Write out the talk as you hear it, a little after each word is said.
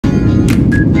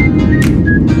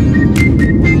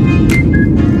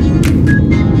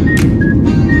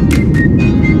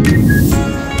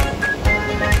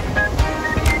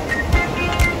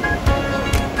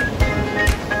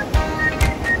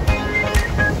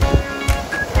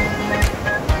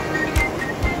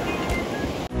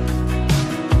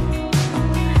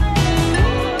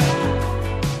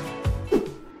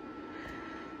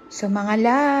So mga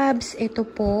labs, ito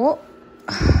po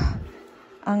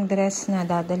ang dress na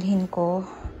dadalhin ko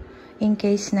in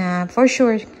case na, for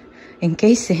sure,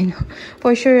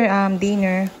 for sure,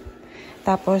 dinner.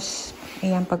 Tapos,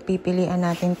 ayan, pagpipilian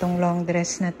natin tong long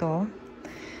dress na to.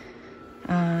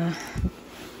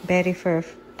 Very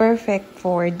perfect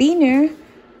for dinner.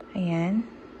 Ayan.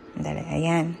 Dali,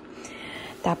 ayan.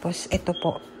 Tapos, ito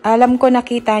po. Alam ko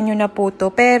nakita nyo na po to,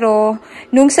 pero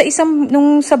nung sa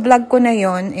vlog ko na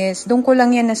yon is, doon ko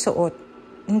lang yan nasuot.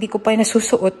 Hindi ko pa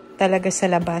nasusuot talaga sa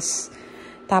labas.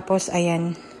 Tapos,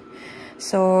 ayan.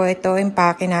 So, ito,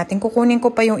 impake natin. Kukunin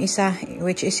ko pa yung isa,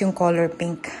 which is yung color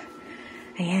pink.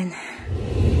 Ayan.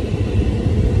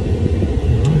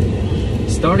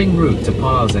 Starting route to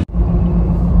pause and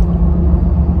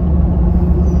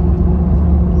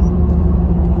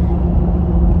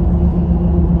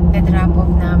drop off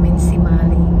namin si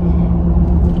Mali.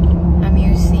 I'm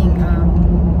using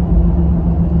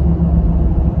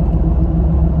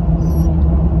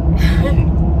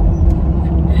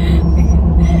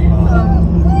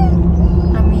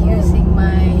I'm using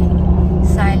my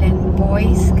silent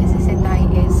voice kasi si Tai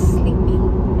is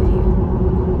sleeping.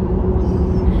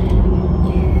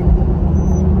 Yan.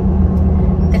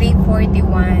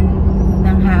 3:41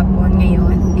 ng hapon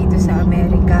ngayon dito sa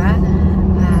Amerika.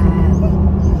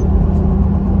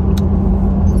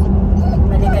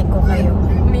 Balikan ko kayo.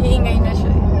 Umiingay na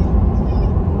siya.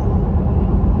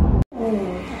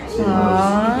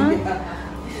 Aww.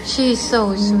 She's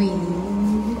so sweet.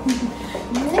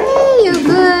 Hey, you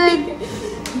good?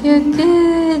 You're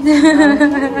good.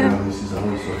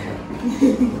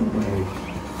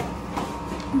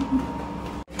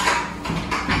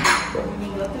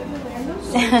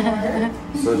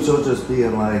 So she'll just be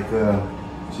in like,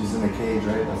 she's in a cage,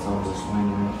 right? That's how it's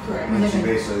explaining. Correct. And she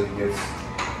basically gets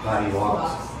potty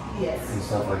walks and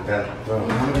stuff like that. So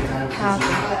how many times?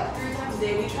 3 times a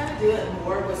day. We try to do it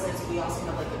more, but since we also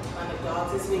have like a ton of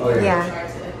dogs this week, oh, yeah. We try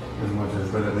to. As much as,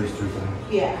 but at least 3 times.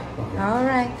 Yeah. Okay. All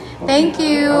right. Thank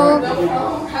you. No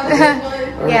problem. Have a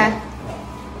good one. Yeah.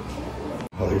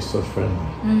 Oh, you're so friendly.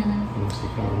 Mm-hmm. Say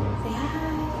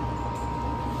hi.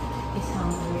 He's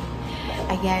hungry.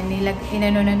 Ayan,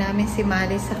 inano na namin si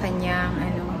Mali sa kanyang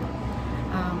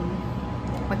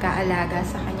magkaalaga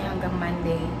sa kanya hanggang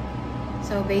Monday.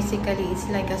 So basically, it's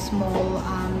like a small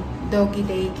doggy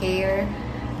daycare.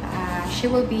 She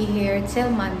will be here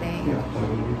till Monday.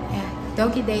 Yeah,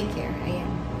 doggy daycare. Ayan.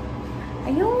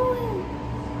 Ayun.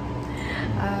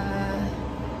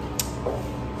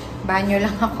 Banyo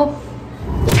lang ako.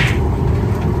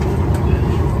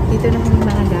 Dito na kami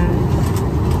mga gamit.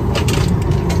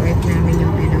 Wait namin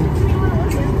yung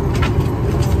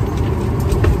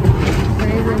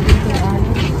Where will we go on?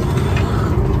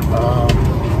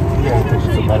 Yeah,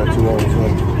 it's about a 2 hour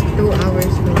flight. 2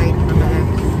 hours flight from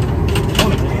Lalabs.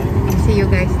 See you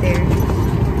guys there.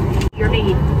 Your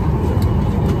need.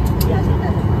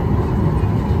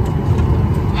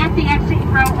 At the exit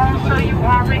row also you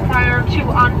are required to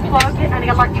unplug any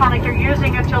electronic you're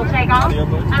using until takeoff,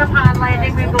 and upon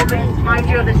landing we will remind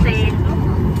you of the same.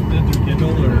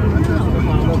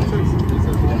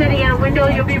 Sitting in a window,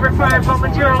 you'll be required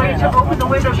momentarily to open the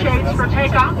window shades for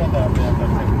takeoff.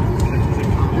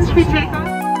 As we take off.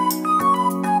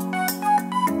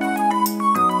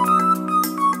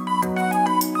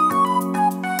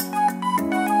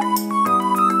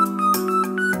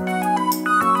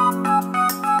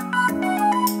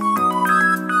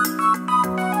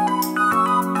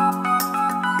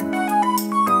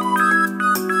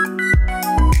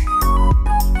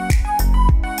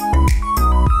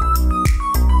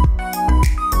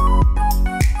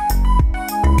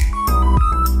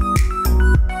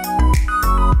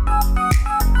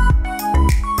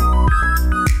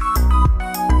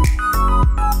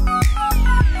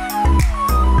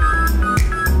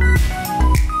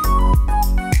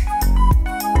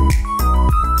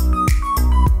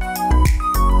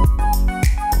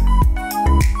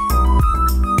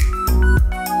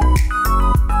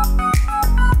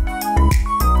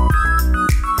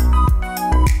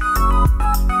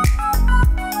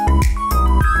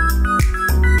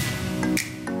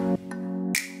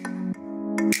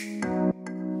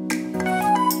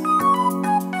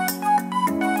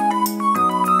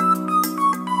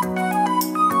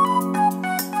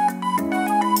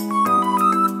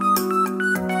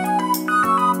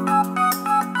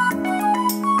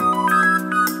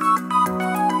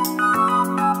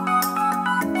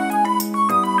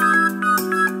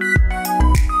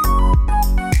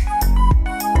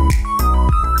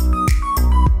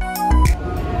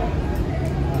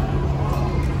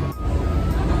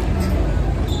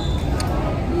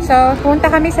 So, punta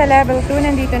kami sa level 2.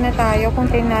 Nandito na tayo.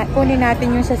 Kunin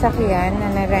natin yung sasakyan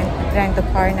na rent to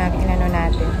car na inano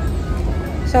natin.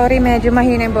 Sorry, medyo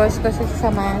mahina yung boss ko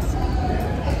sa mask.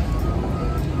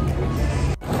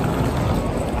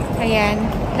 Ayan.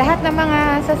 Lahat ng mga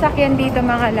sasakyan dito,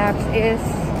 mga labs, is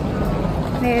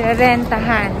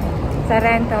nirentahan sa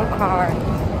rental car.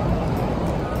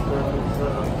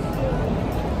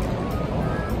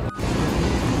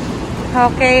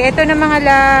 Okay, ito na mga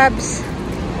labs.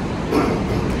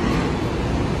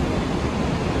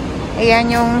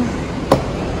 Ayan yung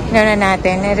na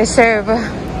natin, reserve.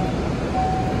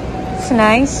 It's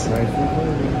nice.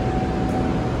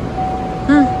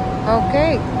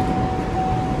 Okay.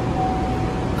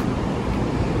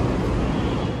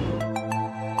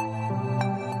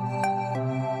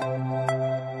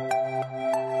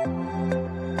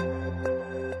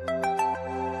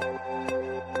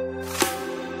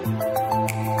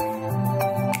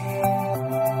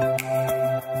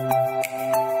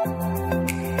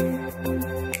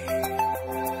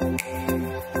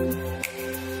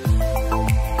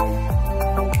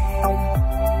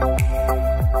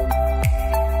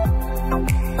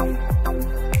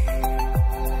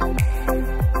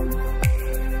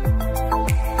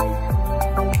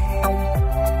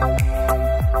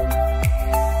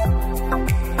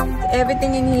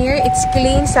 Everything in here, it's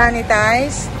clean,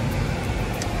 sanitized.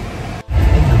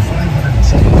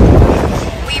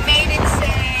 We made it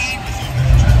safe.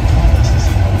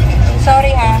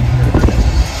 Sorry ha.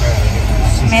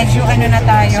 Medyo ano na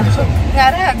tayo.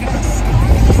 Ngarag.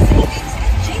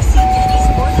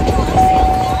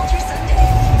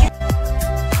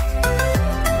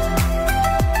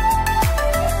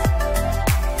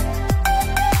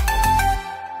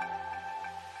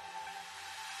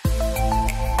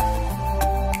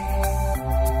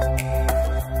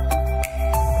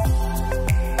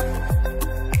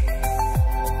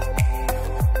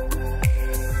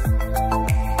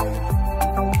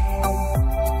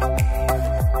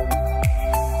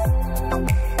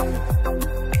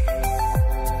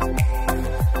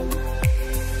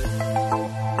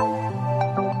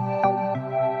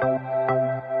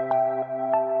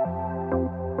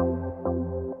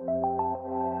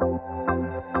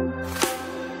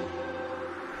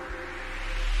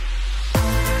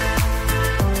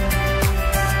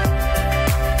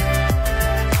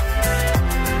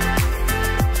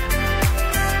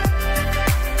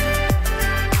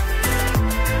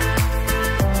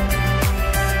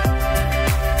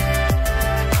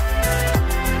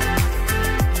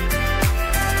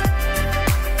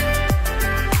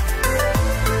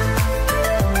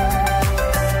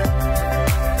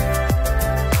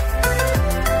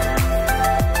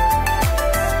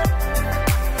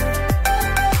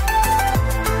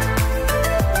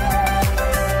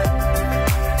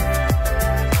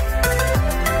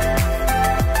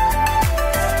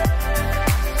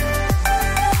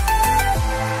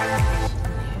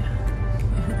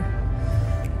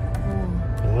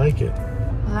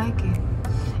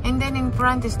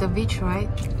 Front is the beach, right?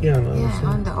 Yeah, no, yeah,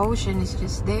 on the ocean is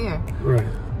just there. Right.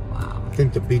 Wow. I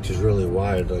think the beach is really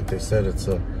wide. Like they said, it's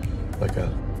like a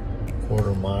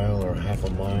quarter mile or half a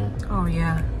mile. Oh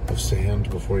yeah. Of sand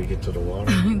before you get to the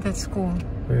water. That's cool.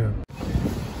 Yeah.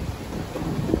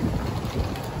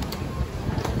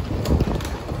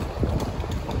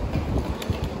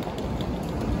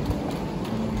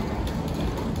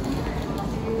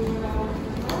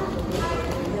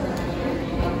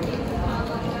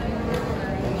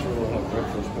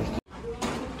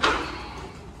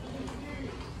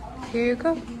 Here you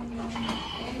go.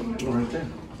 Right there.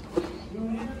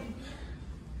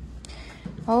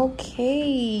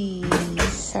 Okay,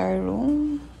 it's our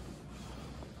room.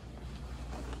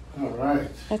 All right.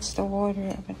 That's the water.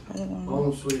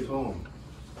 Home sweet home.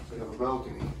 We have a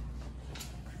balcony.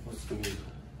 What's the need?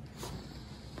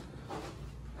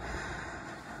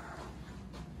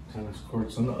 Tennis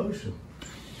courts on the ocean.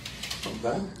 Not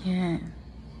bad. Yeah.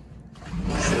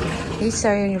 This is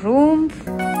our room.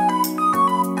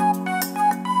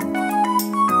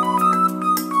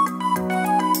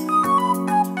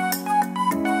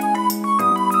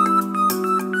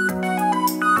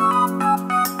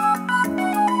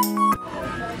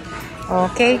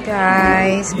 Okay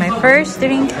guys, my first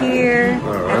drink here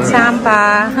at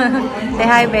Sampa. Say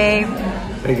hi babe.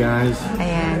 Hey guys.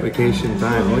 Ayan. Vacation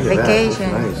time. Look at Vacation.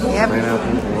 That. Nice. Yep.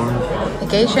 Pineapple, orange.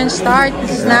 Vacation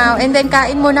starts now. And then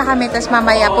kain muna kami, tas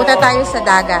mamaya punta tayo sa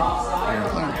dagat.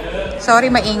 Ayan. Sorry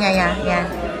maingay ah. Ayan.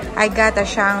 I got a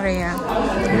Shangri-La.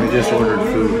 We just ordered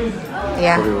food.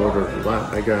 Yeah. We ordered.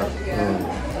 I got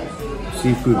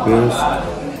seafood bisque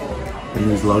and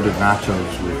these loaded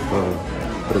nachos with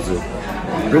what is it?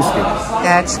 brisket.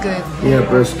 That's good. Yeah,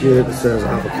 brisket. It says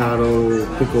avocado,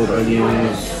 pickled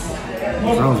onions.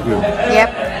 Sounds good. Yep.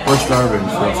 We're starving,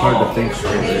 so it's hard to think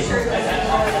straight.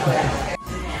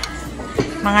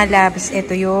 Mga labs,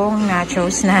 ito yung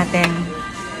nachos natin.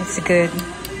 It's good.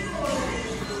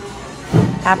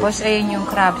 Tapos, ayun yung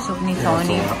crab soup ni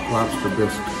Tony. Yeah, so lobster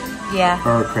bisque. Yeah.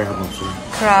 Or crab, I'm sorry.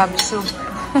 Crab soup.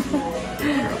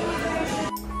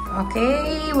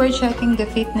 Okay, we're checking the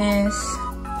fitness.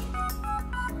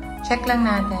 Check lang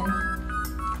natin.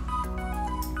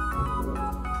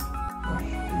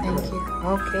 Thank you.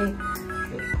 Okay.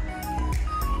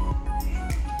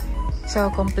 So,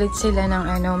 complete sila ng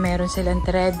ano, meron silang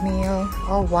treadmill.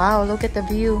 Oh, wow, look at the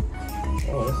view.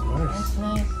 Oh, that's nice. That's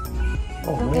nice.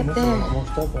 Oh, look man, at that's there.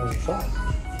 almost up on the shot.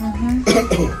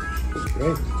 It's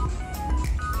great.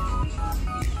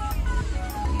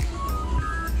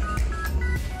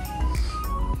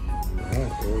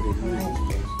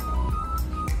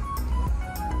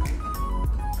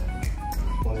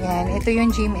 Yan, ito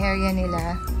yung gym area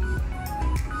nila.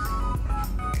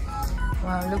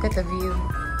 Wow, look at the view.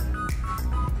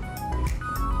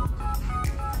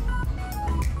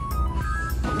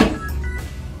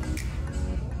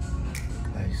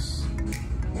 Nice.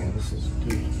 Yeah, this is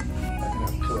good. I can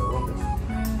have killer woman.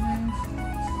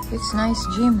 It's nice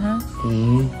gym, huh?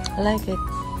 Mm-hmm. I like it.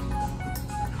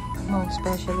 Oh,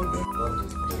 especially good.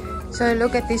 So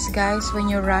look at this, guys,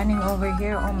 when you're running over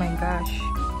here. Oh my gosh.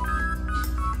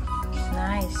 It's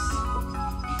nice.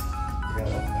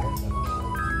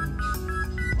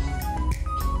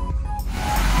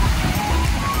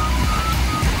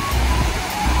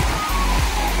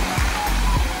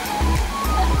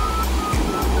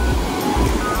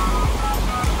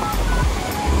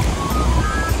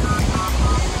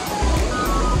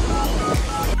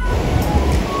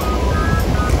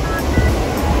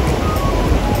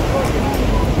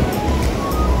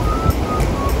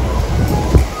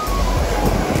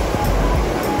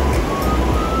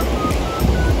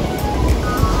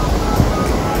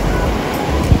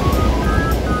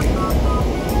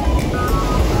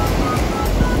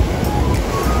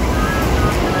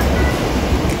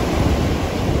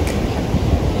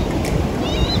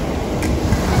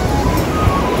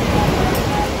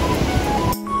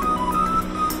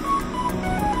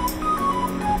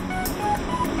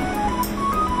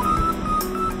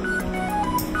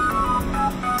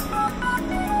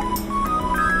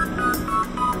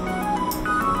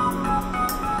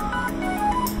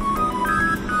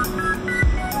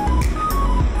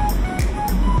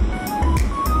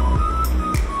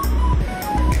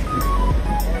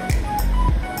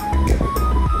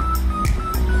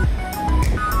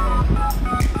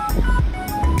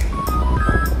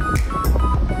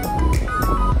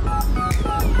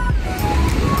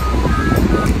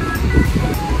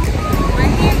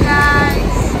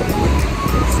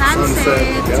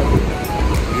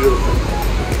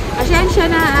 Asensya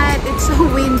na at it's so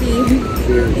windy.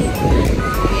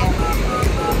 Yeah.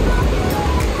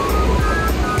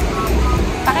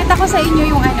 Pakita ko sa inyo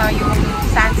yung ano, yung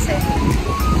sunset.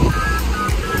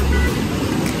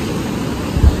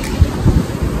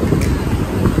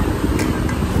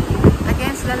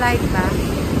 Against the light ba?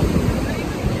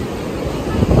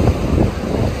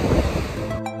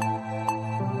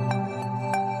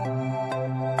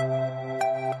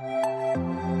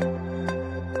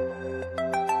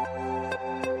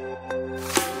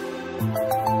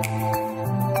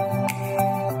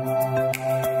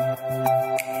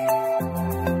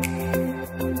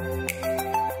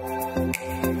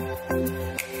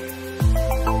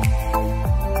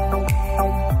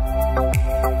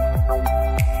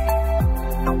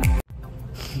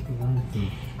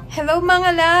 Hello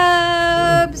mga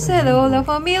labs! Hello la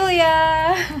familia!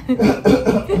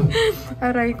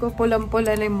 Aray ko,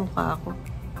 pulang-pula na yung mukha ko.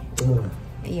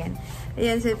 Ayan.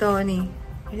 Ayan si Tony.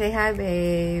 Say hi,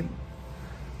 babe.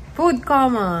 Food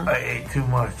coma. I ate too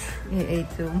much. You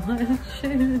ate too much.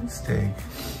 Steak,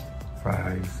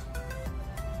 fries,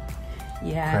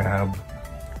 Yeah.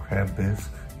 crab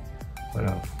bisque. What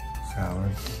else?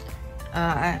 Salad.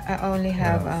 I only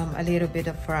have a little bit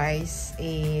of fries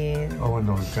and... Oh, and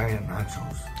those giant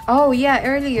nachos. Oh, yeah.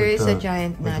 Earlier With is a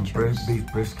giant nachos. Beef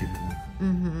brisket in it.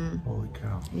 Holy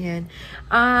cow. Yan.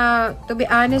 To be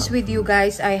honest with you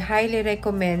guys, I highly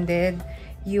recommended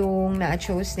yung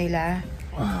nachos nila.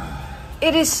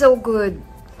 It is so good.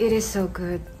 It is so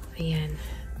good. Ayan.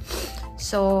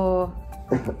 So,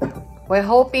 we're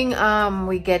hoping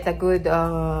we get a good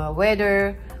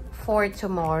weather for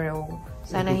tomorrow.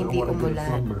 Sana hindi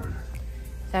umulan.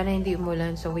 Sana hindi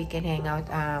umulan so we can hang out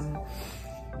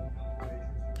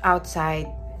outside.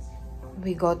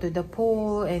 we go to the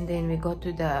pool, and then we go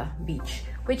to the beach.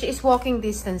 Which is walking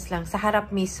distance lang, sa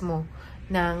harap mismo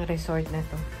ng resort na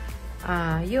to.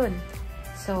 Yun.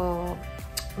 So,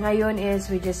 ngayon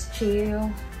is we just chill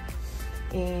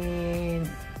and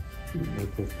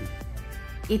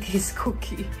eat his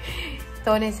cookie.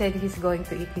 Tony said he's going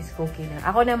to eat his cookie na.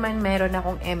 Ako naman, meron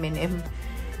akong M&M.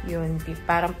 Yun,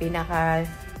 parang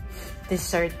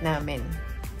pinaka-dessert namin.